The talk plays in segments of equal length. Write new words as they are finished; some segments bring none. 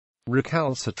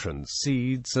Recalcitrant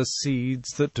seeds are seeds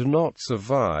that do not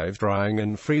survive drying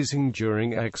and freezing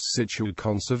during ex-situ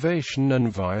conservation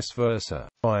and vice versa.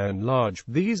 By and large,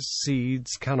 these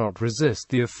seeds cannot resist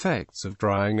the effects of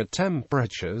drying at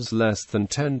temperatures less than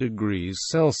 10 degrees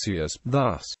Celsius,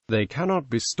 thus, they cannot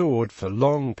be stored for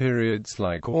long periods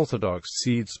like orthodox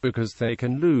seeds because they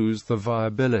can lose the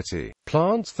viability.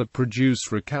 Plants that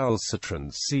produce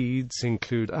recalcitrant seeds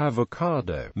include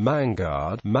avocado,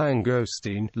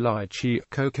 mangosteen, lychee,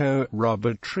 cocoa,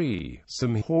 rubber tree,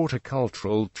 some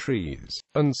horticultural trees,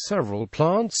 and several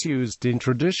plants used in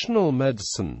traditional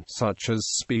medicine, such as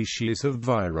species of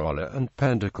Virola and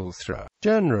Pentaclethra.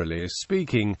 Generally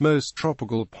speaking, most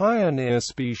tropical pioneer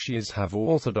species have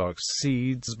orthodox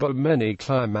seeds, but many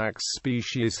climax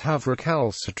species have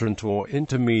recalcitrant or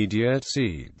intermediate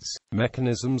seeds.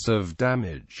 Mechanisms of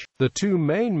damage. The two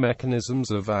main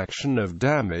mechanisms of action of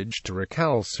damage to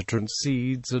recalcitrant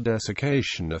seeds are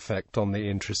desiccation effect on the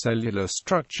intracellular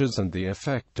structures and the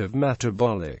effect of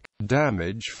metabolic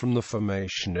damage from the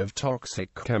formation of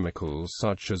toxic chemicals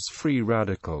such as free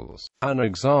radicals. An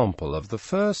example of the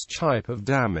first type of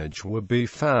damage would be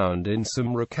found in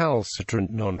some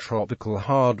recalcitrant non-tropical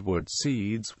hardwood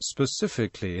seeds,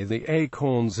 specifically the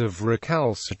acorns of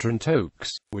recalcitrant oaks,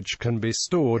 which can be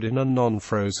stored in a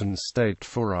non-frozen state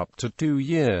for up to 2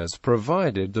 years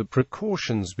provided that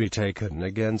precautions be taken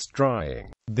against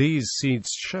drying. These seeds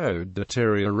showed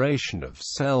deterioration of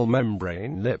cell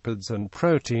membrane lipids and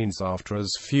proteins after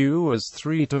as few as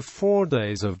 3 to 4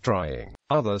 days of drying.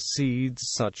 Other seeds,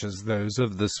 such as those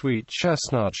of the sweet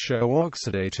chestnut, show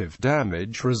oxidative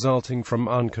damage resulting from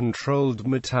uncontrolled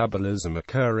metabolism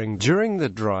occurring during the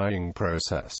drying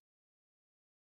process.